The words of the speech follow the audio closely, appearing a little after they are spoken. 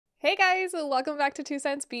Hey guys, welcome back to 2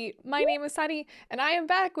 Cents Beat. My name is Sadi, and I am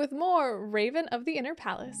back with more Raven of the Inner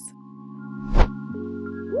Palace.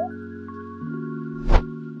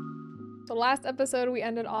 So last episode we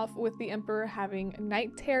ended off with the Emperor having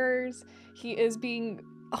night terrors. He is being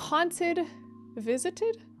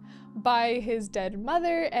visited by his dead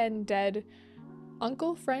mother and dead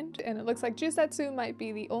uncle friend, and it looks like Jusetsu might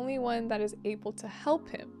be the only one that is able to help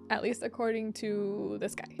him, at least according to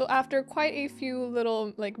this guy. So after quite a few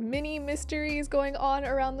little mini mysteries going on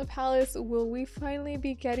around the palace, will we finally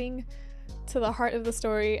be getting to the heart of the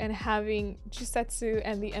story and having Jusetsu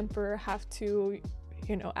and the Emperor have to,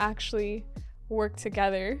 actually work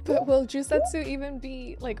together? But will Jusetsu even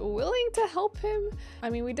be willing to help him? I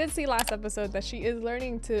mean, we did see last episode that she is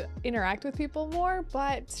learning to interact with people more,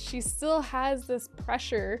 but she still has this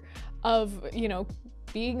pressure of,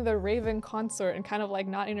 being the Raven consort and kind of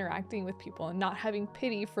not interacting with people and not having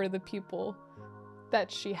pity for the people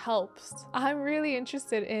that she helps. I'm really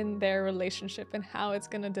interested in their relationship and how it's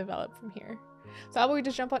gonna develop from here. So how about we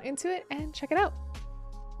just jump on into it and check it out?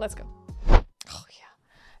 Let's go. Oh yeah.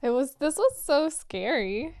 This was so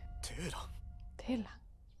scary. Telan.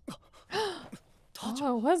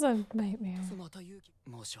 Oh, it was a nightmare.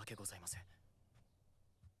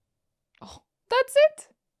 Oh, that's it?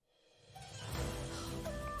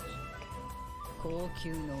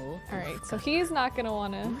 Alright, so he's not gonna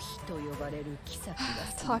wanna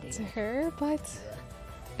talk to her, but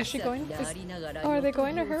is she going? Oh, are they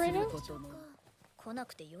going to her right now?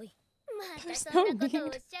 There's no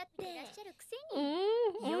need.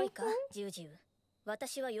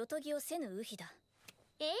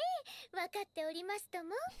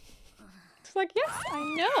 She's like, yes, I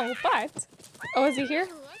know, but... Oh, is he here?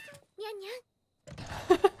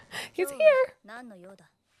 He's here!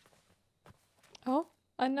 Oh,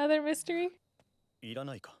 another mystery?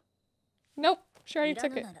 Nope, she already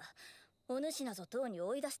took it.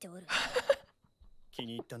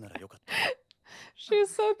 She's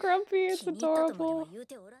so grumpy, it's adorable.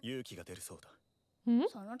 Hmm?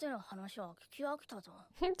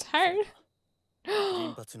 I'm tired.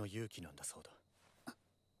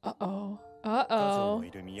 Uh-oh. Uh-oh.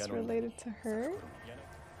 It's related to her?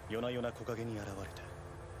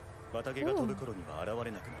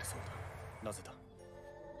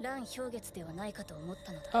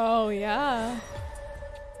 Oh, yeah.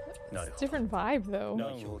 It's a different vibe, though.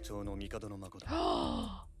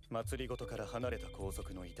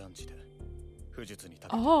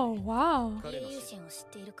 Oh, wow.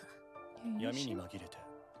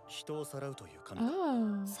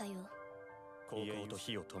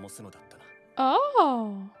 Oh.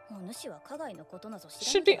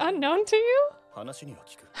 Should be unknown to you?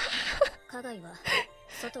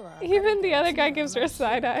 Even the other guy gives her a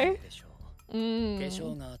side eye.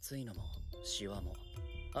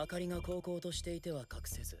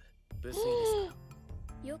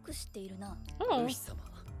 Oh,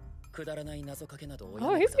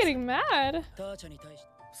 he's getting mad.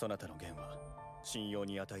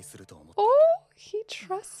 Oh, he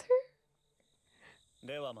trusts her?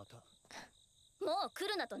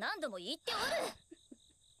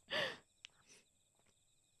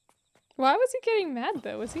 Why was he getting mad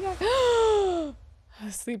though? Was he like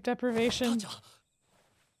sleep deprivation?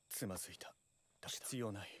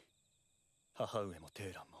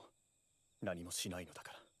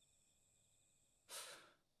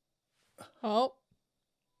 Oh.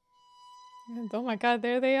 Oh my god,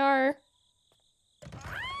 there they are.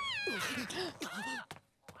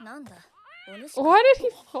 Why did he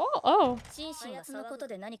fall? Oh.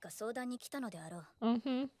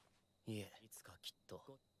 Mm-hmm.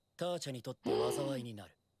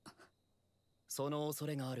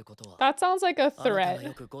 That sounds like a threat,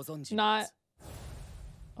 not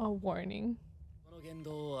a warning.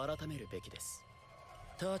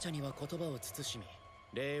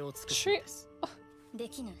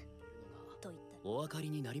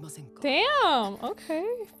 Damn, okay.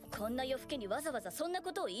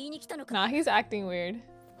 Nah, he's acting weird.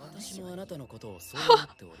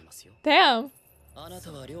 Damn.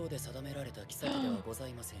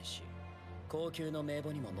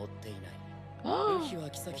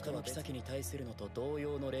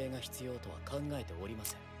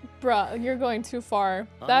 Bruh, you're going too far.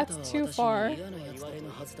 That's too far.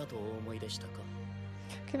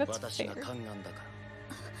 Okay, that's fair.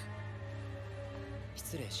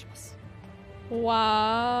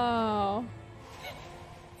 Wow.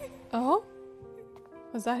 Oh?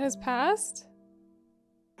 Was that his past?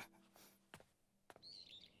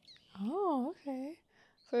 Oh, okay.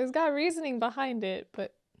 So he's got reasoning behind it,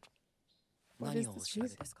 but what is this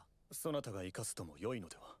reason?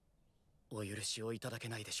 お許しをいただけ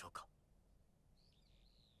ないでしょうか。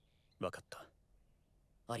わかった。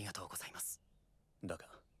ありがとうございます。だが、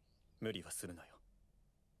無理はするなよ。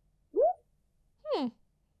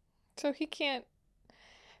So he can't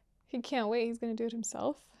wait, he's gonna do it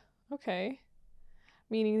himself? Okay.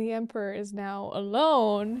 Meaning the Emperor is now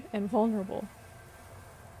alone and vulnerable.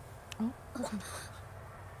 Oh.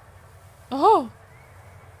 Oh!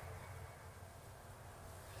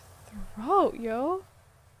 Throat, yo.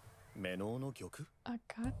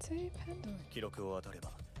 Agate pen? 記録を当たれ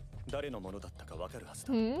ば誰のものだったかわかるはず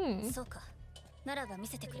だ。そうか。ならば見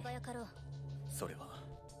せてくれ。それは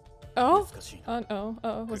Oh? 難しい Oh な。 no.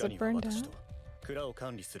 Oh, was 蔵 it には burned 私 down? と蔵を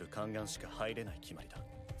管理する宦官しか入れない決まりだ。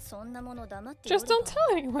そんなもの黙って Just don't tell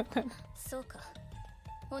anyone then. そうか。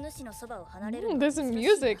お主のそばを離れるのは There's 珍しいな。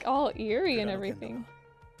 music, all eerie and 蔵の件だ everything. が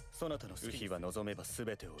そなたの右妃は望めば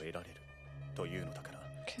全てを得られるというのだから、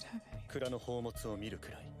 Could have any. 蔵の宝物を見るく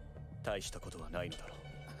らい大したことはないのだろう。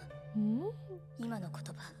今の言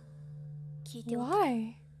葉聞いておった。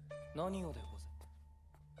 Why? 何をでござ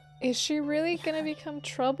Is she really gonna become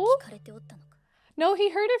trouble? 聞かれておったのか。 No,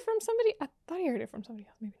 he heard it from somebody. I thought he heard it from somebody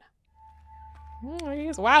else. Maybe not. There he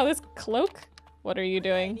is. Wow, this cloak. What are you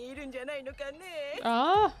doing?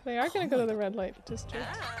 Ah, they are gonna go to the red light district.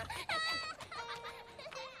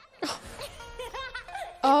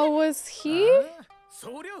 Oh, was he?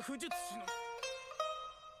 そりゃ不術師の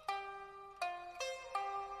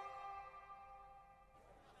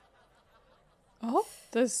Oh,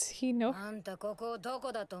 does he know? あんたここど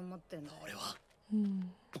こだと思ってんだよ。俺は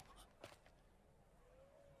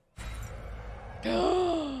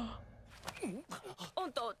あ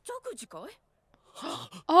んた着地かい？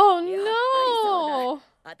 Oh no!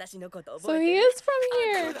 私のこと So he is from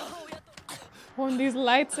here. Oh, and these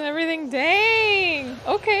lights and everything. Dang.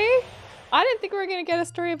 Okay. I didn't think we were gonna get a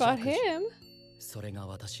story about him. それが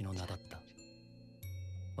私の名だった。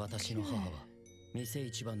私の母は店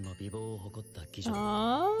一番の美貌を誇った貴女だ。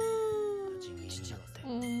 Ah. 人間になって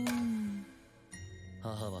Mm.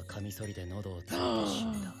 母はカミソリで喉をついて死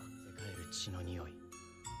んだ。世界る血の匂い。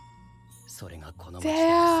それがこの町での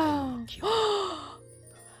最後の記憶。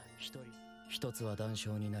一つは断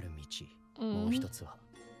症になる道、もう一つは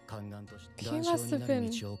宦官として断症になる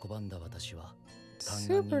道を拒んだ私は宦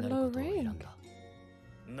官になることを選んだ。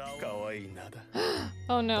可愛い名だ。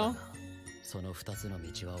 Oh no. その二つの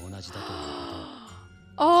道は同じだというこ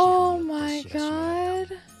とを。 Oh my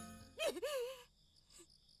god.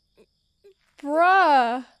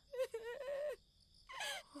 Bruh.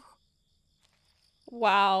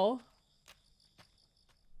 Wow.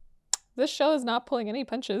 This show is not pulling any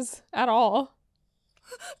punches at all.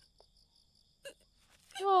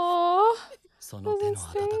 Aww. その手 Doesn't の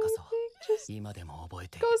say 温かさは anything, just 今でも覚え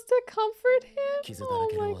ている。 goes to comfort him. 傷だ Oh ら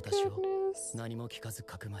け my の私を goodness. 何も聞かず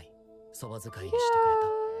かくまい、そば使いにしてくれ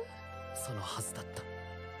Yeah. た。そのはずだった。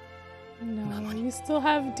 No, you still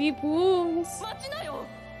have deep wounds. 待ちなよ。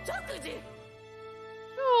着地。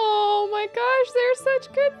 Oh my gosh, they're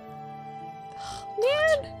such good.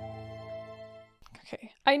 Man.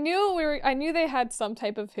 Okay. I knew they had some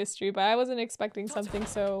type of history, but I wasn't expecting something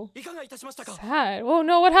so sad. Oh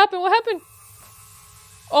no, what happened? What happened?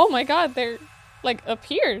 Oh my god, they're like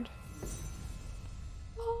appeared.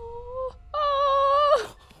 Oh,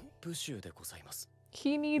 oh. 武州でございます。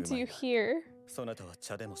 He needs you here. そなたは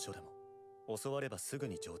茶でも書でも教わればすぐ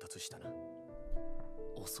に上達したな。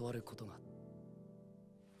教わることが。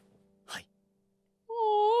はい。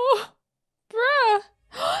 Oh, bruh.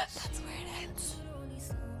 That's where it ends.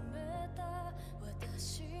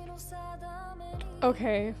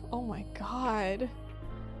 Okay. Oh my god.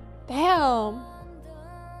 Damn.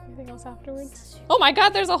 Anything else afterwards? Oh my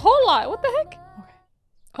god, there's a whole lot. What the heck? Okay.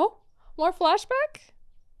 Oh, more flashback?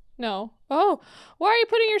 No. Oh, why are you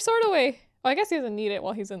putting your sword away? Oh, I guess he doesn't need it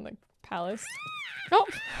while he's in the palace. Oh.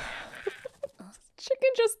 Chicken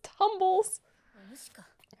just tumbles.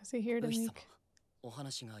 Is he here to make... お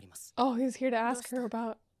話があります。 Oh, he's here to ask her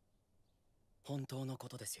about 本当のこ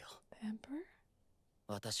とですよ。 the emperor?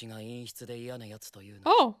 私が陰湿で嫌なやつという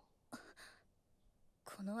の。 Oh.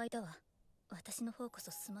 この間は私の方こ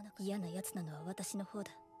そすまなく嫌なやつなのは私の方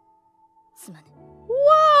だ。すまぬ。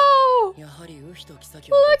 Wow! やはりウヒとキサ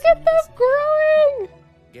キ Look は at them growing!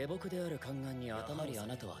 下僕である宦官に頭りあ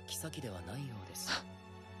なたはキサキではないようです。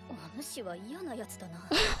お主は嫌なやつだな。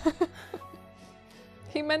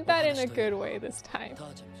He meant that in a good way this time.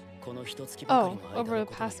 Oh, over the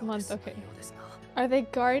past month, okay. Are they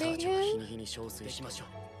guarding him?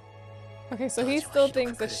 Okay, so he still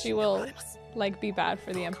thinks that she will, like, be bad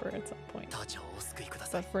for the emperor at some point.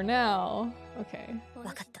 But for now, okay.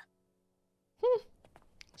 わかった。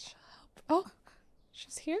Oh,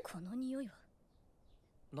 She's here? この匂いは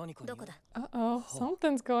どこだ Uh-oh,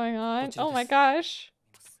 something's going on. Oh my gosh.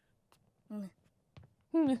 うむ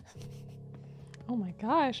Hmm. Oh my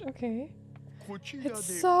gosh, okay.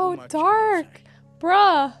 It's so dark.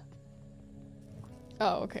 Bruh.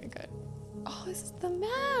 Oh, okay, good. Oh, this is the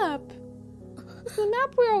map. This is the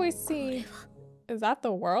map we always see. Is that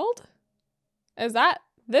the world? Is that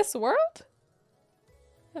this world?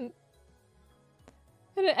 And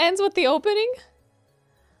it ends with the opening?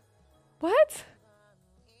 What?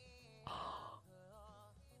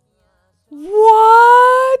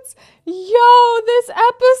 What? Yo, this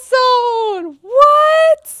episode!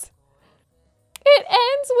 What? It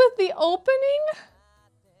ends with the opening?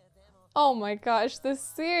 Oh my gosh, this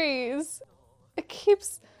series. It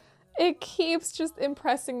keeps just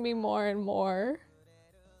impressing me more and more.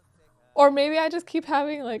 Or maybe I just keep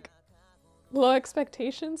having like low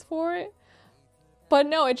expectations for it. But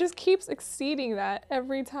no, it just keeps exceeding that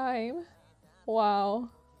every time. Wow.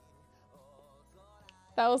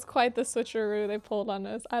 That was quite the switcheroo they pulled on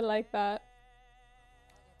us. I like that.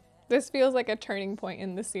 This feels like a turning point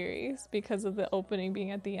in the series because of the opening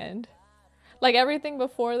being at the end. Like everything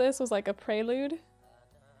before this was like a prelude,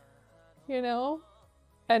 you know?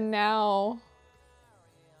 And now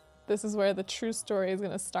this is where the true story is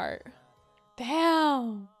gonna start.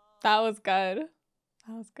 Damn! That was good.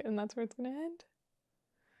 That was good, and that's where it's gonna end.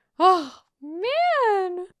 Oh,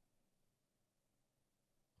 man!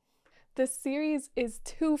 This series is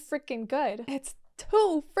too freaking good. It's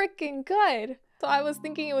too freaking good. So I was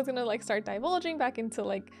thinking it was gonna like start divulging back into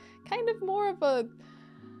like kind of more of a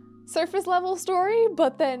surface level story,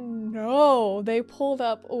 but then no, they pulled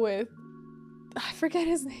up with, I forget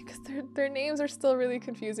his name because their names are still really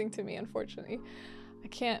confusing to me, unfortunately.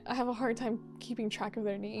 I have a hard time keeping track of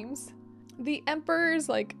their names. The Emperor's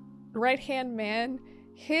like right-hand man,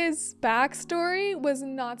 his backstory was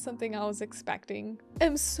not something I was expecting.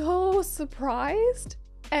 I'm so surprised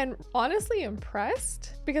and honestly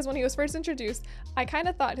impressed because when he was first introduced, I kind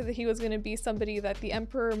of thought that he was going to be somebody that the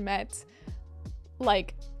Emperor met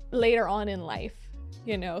like later on in life,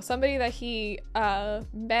 you know, somebody that he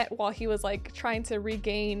met while he was like trying to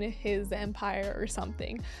regain his empire or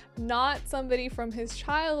something, not somebody from his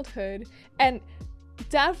childhood, and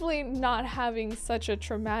definitely not having such a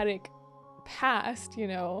traumatic past, you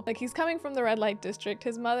know, like he's coming from the red light district.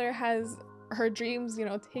 His mother has her dreams, you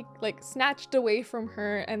know, snatched away from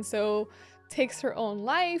her, and so takes her own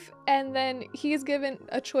life, and then he's given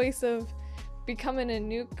a choice of becoming a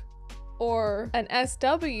nuke or an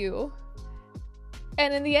SW,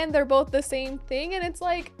 and in the end they're both the same thing, and it's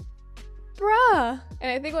like, bruh.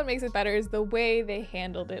 And I think what makes it better is the way they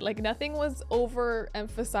handled it. Like nothing was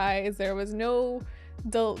overemphasized. There was no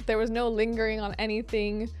lingering on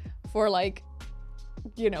anything for like,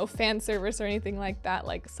 you know, fan service or anything like that,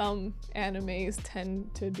 like some animes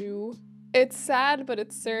tend to do. It's sad, but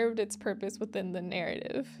it served its purpose within the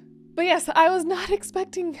narrative. But yes, I was not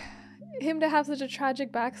expecting him to have such a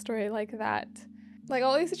tragic backstory like that. Like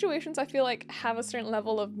all these situations I feel like have a certain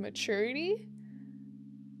level of maturity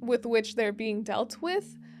with which they're being dealt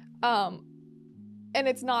with. And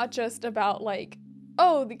it's not just about like,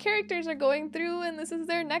 oh, the characters are going through and this is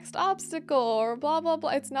their next obstacle or blah, blah,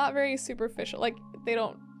 blah. It's not very superficial. Like they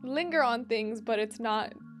don't linger on things, but it's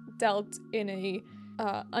not dealt in a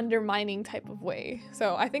undermining type of way.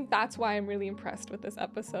 So I think that's why I'm really impressed with this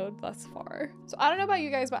episode thus far. So I don't know about you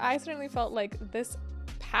guys, but I certainly felt like this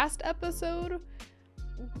past episode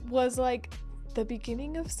was like the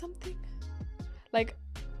beginning of something. Like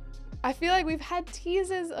I feel like we've had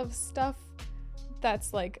teases of stuff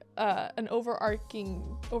that's like an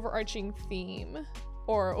overarching theme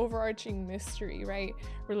or overarching mystery, right?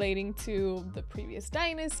 Relating to the previous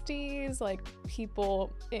dynasties, like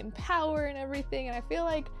people in power and everything. And I feel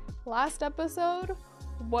like last episode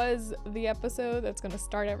was the episode that's gonna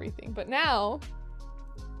start everything. But now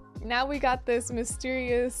we got this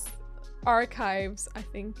mysterious archives, I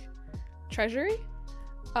think, treasury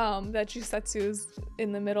that Jusetsu's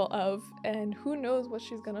in the middle of, and who knows what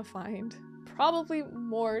she's gonna find. Probably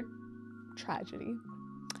more tragedy.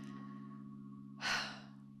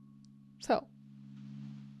 So,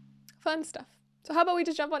 fun stuff. So how about we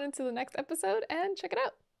just jump on into the next episode and check it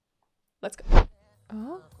out? Let's go.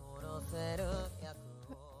 Oh.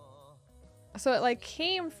 So it like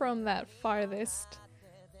came from that farthest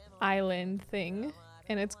island thing,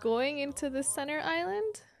 and it's going into the center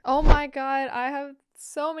island. Oh my god, I have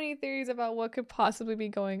so many theories about what could possibly be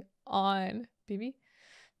going on,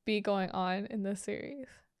 going on in this series.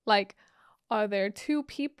 Like, are there two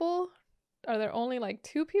people? Are there only like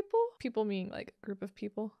two people? People meaning like a group of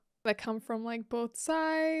people that come from like both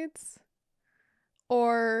sides?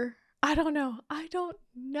 Or I don't know. I don't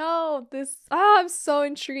know. I'm so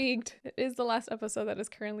intrigued. It is the last episode that is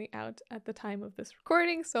currently out at the time of this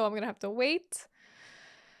recording, so I'm gonna have to wait.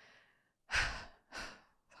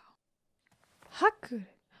 Hakure.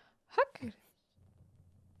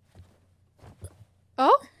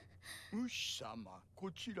 Oh? What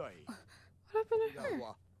happened to her?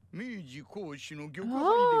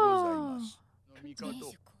 Oh.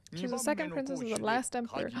 She's the second princess of the last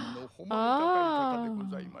emperor. Oh.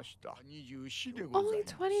 Only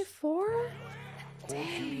 24?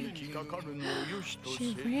 Dang.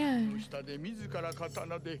 She ran.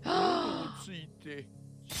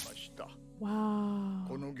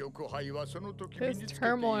 Wow. This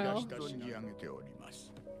turmoil.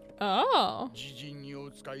 Oh.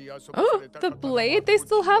 Oh, the blade? They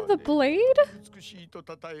still have the blade?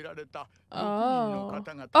 Oh.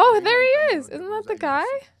 Oh, there he is. Isn't that the guy?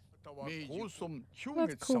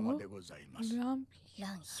 That's cool.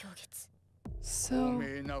 So,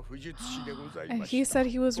 and he said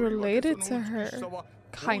he was related to her,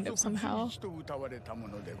 kind of somehow.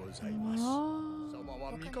 Oh.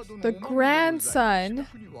 The grandson.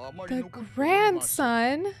 The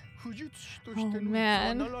grandson. Oh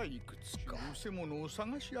man.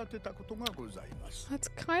 That's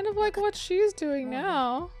kind of like what she's doing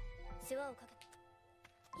now.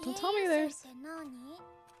 Don't tell me there's...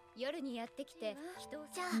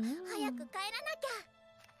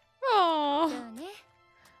 Oh.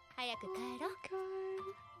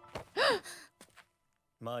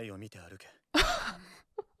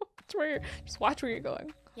 Just watch where you're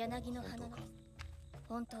going.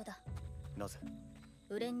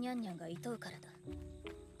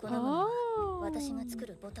 Oh.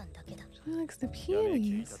 She likes the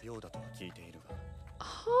peonies.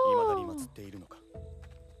 Oh.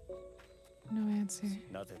 No answer.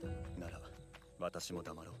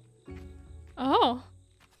 Oh.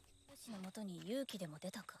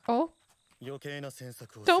 Oh.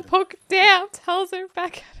 Don't poke. Damn. Tells her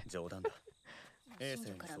back at it.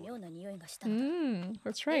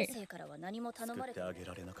 That's right.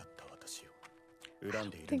 I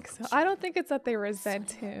don't think so. I don't think it's that they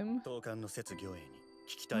resent him. Oh.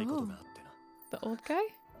 The old guy?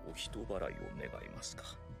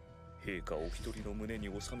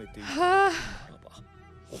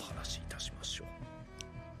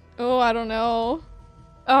 Oh, I don't know.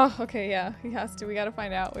 Oh, okay, yeah. He has to. We gotta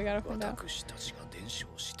find out. We gotta find out.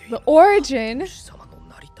 The origin?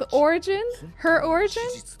 The origin? Her origin?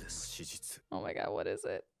 Oh my god, what is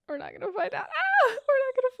it? We're not gonna find out. Ah! We're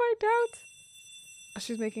not gonna find out. Oh,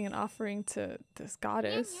 she's making an offering to this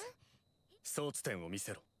goddess.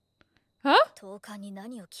 Huh?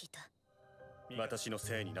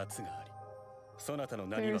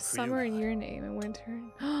 There's summer in your name and winter.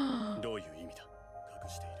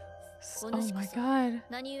 Oh my god.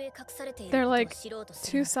 They're like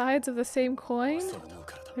two sides of the same coin?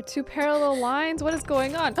 They're two parallel lines? What is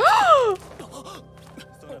going on? What?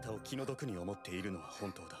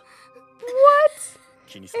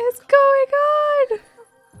 Is going on?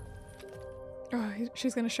 Oh,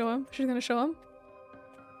 she's gonna show him. She's gonna show him.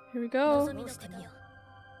 Here we go.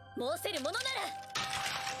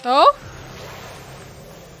 Oh?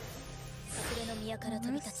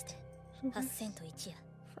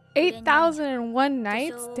 8,001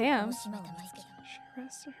 nights? Damn. She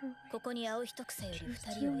rested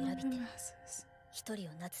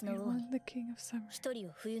her way. The king of summer.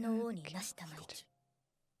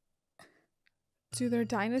 Do their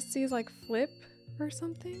dynasties like flip or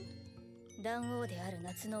something?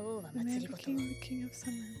 And they became the king of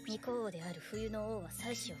summer.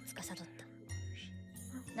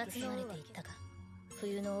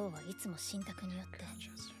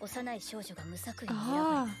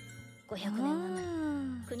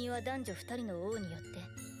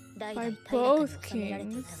 By both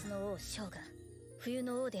kings.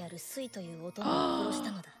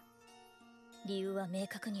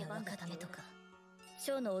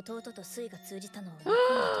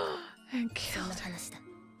 And killed her.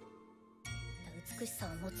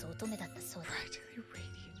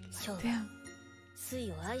 Damn.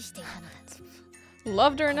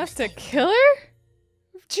 Loved her enough to kill her?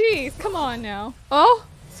 Jeez, come on now. Oh?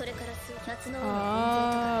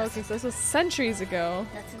 Oh, okay, so this was centuries ago.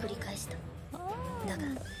 Oh.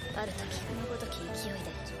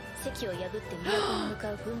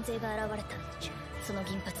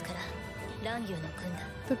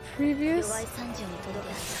 The previous?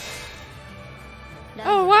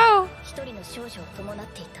 Oh wow!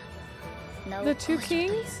 The two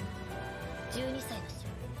kings?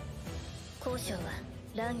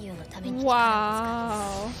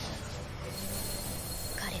 Wow.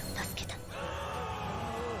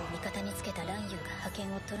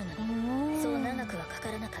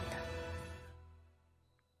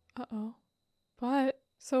 Uh-oh. But,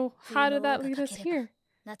 so how did that lead us here?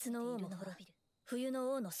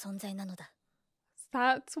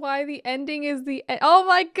 That's why the ending is the end. Oh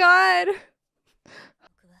my god!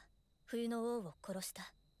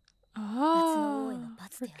 Oh,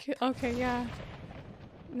 okay, yeah.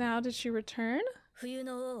 Now did she return?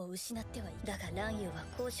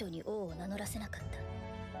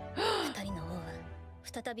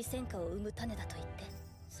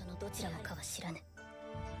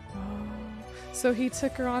 So he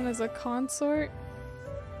took her on as a consort?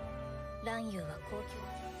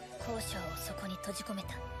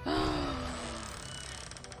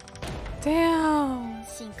 Damn!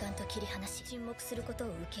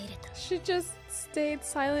 She just stayed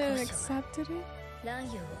silent and accepted it?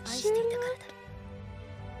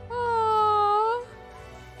 Aww.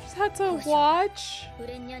 Just had to watch?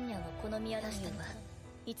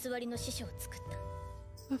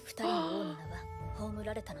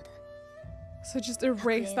 So just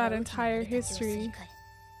erase that entire history.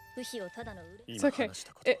 It's okay.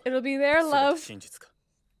 It'll be their love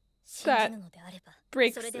that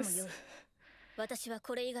breaks this.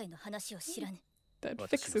 That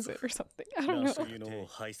fixes it or something. I don't know.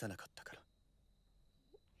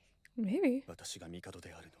 Maybe.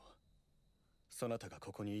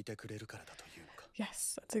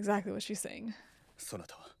 Yes, that's exactly what she's saying.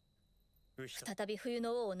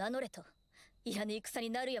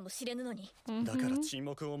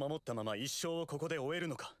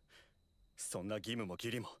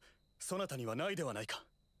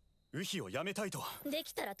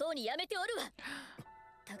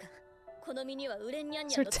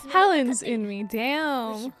 Her talons in me,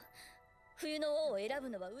 damn.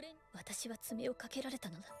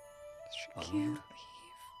 She can't leave.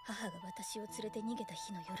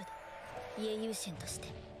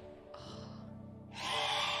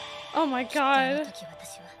 Oh my god.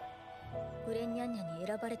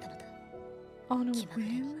 On a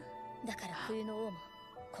whim?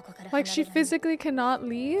 Like she physically cannot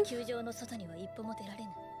leave?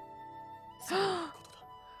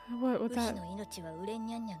 What's that?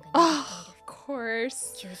 Oh, of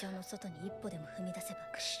course.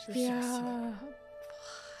 Yeah.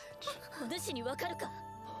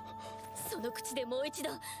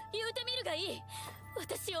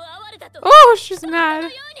 Oh, she's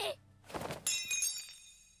mad.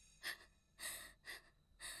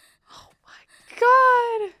 Oh my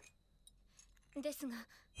god.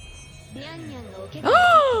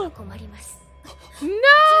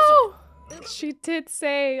 No! She did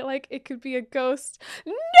say, like, it could be a ghost.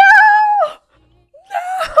 No! No!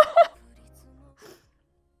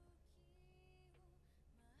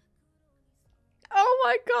 Oh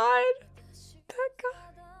my god. That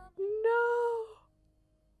guy. No.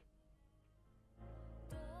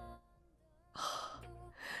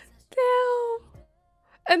 Damn.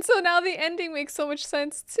 And so now the ending makes so much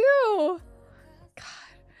sense too. God.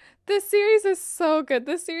 This series is so good.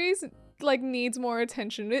 This series like needs more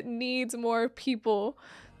attention. It needs more people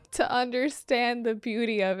to understand the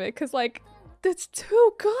beauty of it, because like it's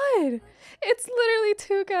too good. It's literally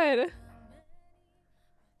too good.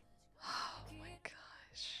 Oh my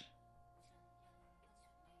gosh.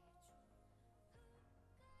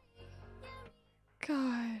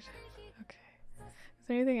 God. Okay. Is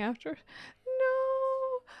there anything after? No.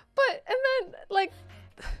 But and then like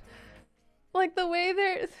the way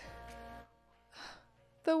they're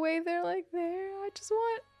like there, I just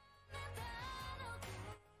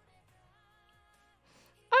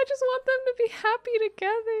want them to be happy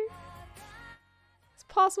together. It's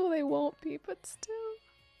possible they won't be, but still.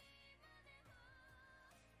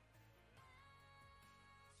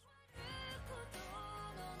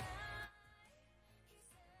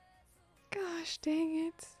 Gosh dang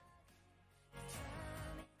it.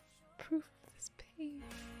 Proof of this pain.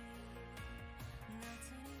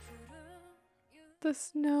 The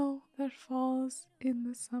snow that falls in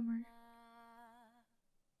the summer.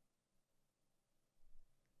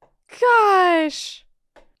 Gosh!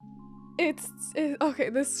 Okay,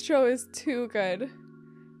 this show is too good.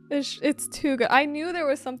 It's too good. I knew there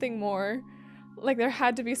was something more. Like there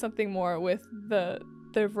had to be something more with the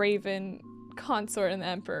Raven consort and the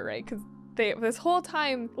Emperor, right? Because this whole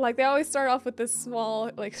time, like they always start off with this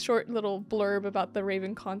small, like short little blurb about the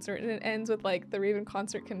Raven consort, and it ends with like the Raven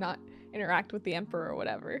consort cannot interact with the Emperor or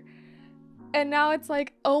whatever. And now it's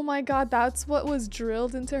like, oh my god, that's what was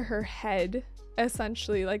drilled into her head,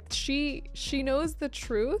 essentially. Like she knows the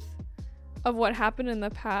truth of what happened in the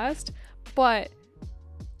past, but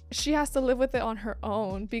she has to live with it on her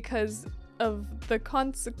own because of the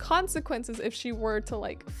consequences if she were to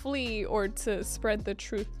like flee or to spread the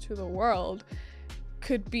truth to the world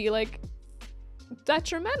could be like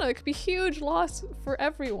detrimental. It could be huge loss for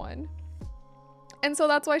everyone. And so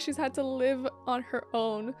that's why she's had to live on her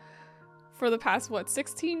own for the past, what,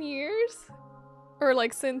 16 years? Or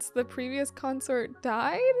like since the previous consort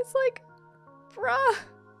died? It's like, bruh,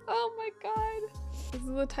 oh my god. This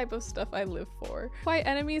is the type of stuff I live for. Why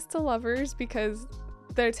enemies to lovers? Because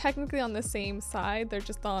they're technically on the same side. They're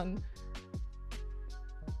just on,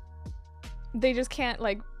 they just can't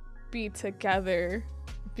like be together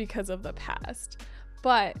because of the past.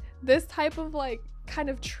 But this type of like kind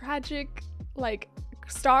of tragic, like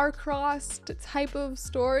star-crossed type of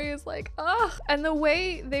story is like, ugh. And the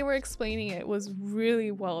way they were explaining it was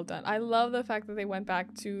really well done. I love the fact that they went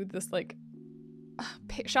back to this like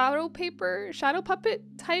shadow puppet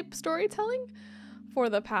type storytelling for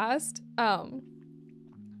the past.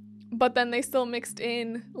 But then they still mixed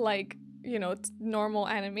in like, you know, normal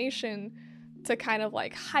animation to kind of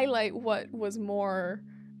like highlight what was more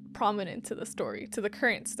prominent to the story, to the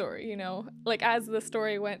current story, you know, like as the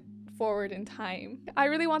story went forward in time. I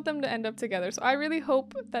really want them to end up together, so I really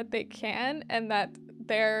hope that they can, and that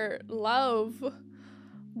their love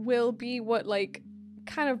will be what like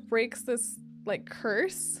kind of breaks this like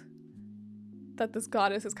curse that this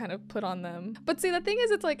goddess has kind of put on them. But see, the thing is,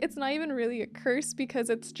 it's like, it's not even really a curse, because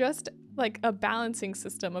it's just like a balancing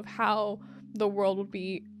system of how the world would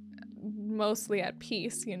be mostly at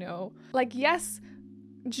peace, you know? Like, yes,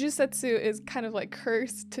 Jusetsu is kind of like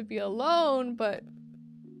cursed to be alone, but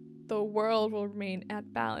the world will remain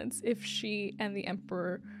at balance if she and the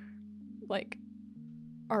emperor like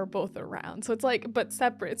are both around. So it's like, but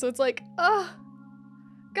separate. So it's like, oh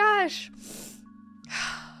gosh.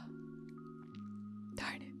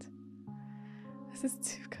 Darn it. This is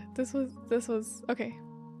too good. This was okay.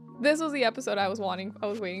 This was the episode I was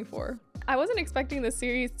waiting for. I wasn't expecting the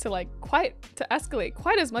series to escalate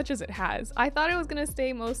quite as much as it has. I thought it was gonna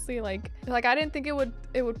stay mostly like I didn't think it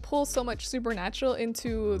would pull so much supernatural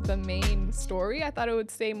into the main story. I thought it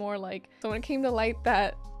would stay more like, so when it came to light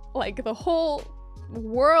that like the whole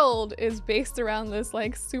world is based around this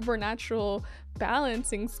like supernatural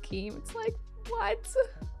balancing scheme, it's like, what?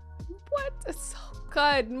 It's so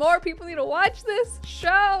good. More people need to watch this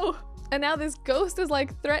show. And now this ghost is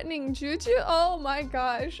like threatening Juju. Oh my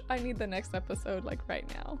gosh. I need the next episode like right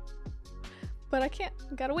now. But I can't.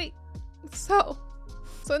 I gotta wait. So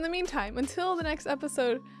in the meantime, until the next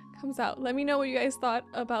episode comes out, let me know what you guys thought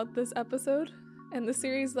about this episode and the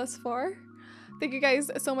series thus far. Thank you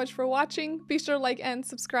guys so much for watching. Be sure to like and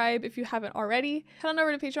subscribe if you haven't already. Head on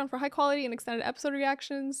over to Patreon for high quality and extended episode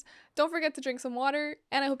reactions. Don't forget to drink some water,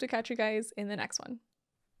 and I hope to catch you guys in the next one.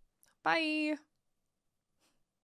 Bye!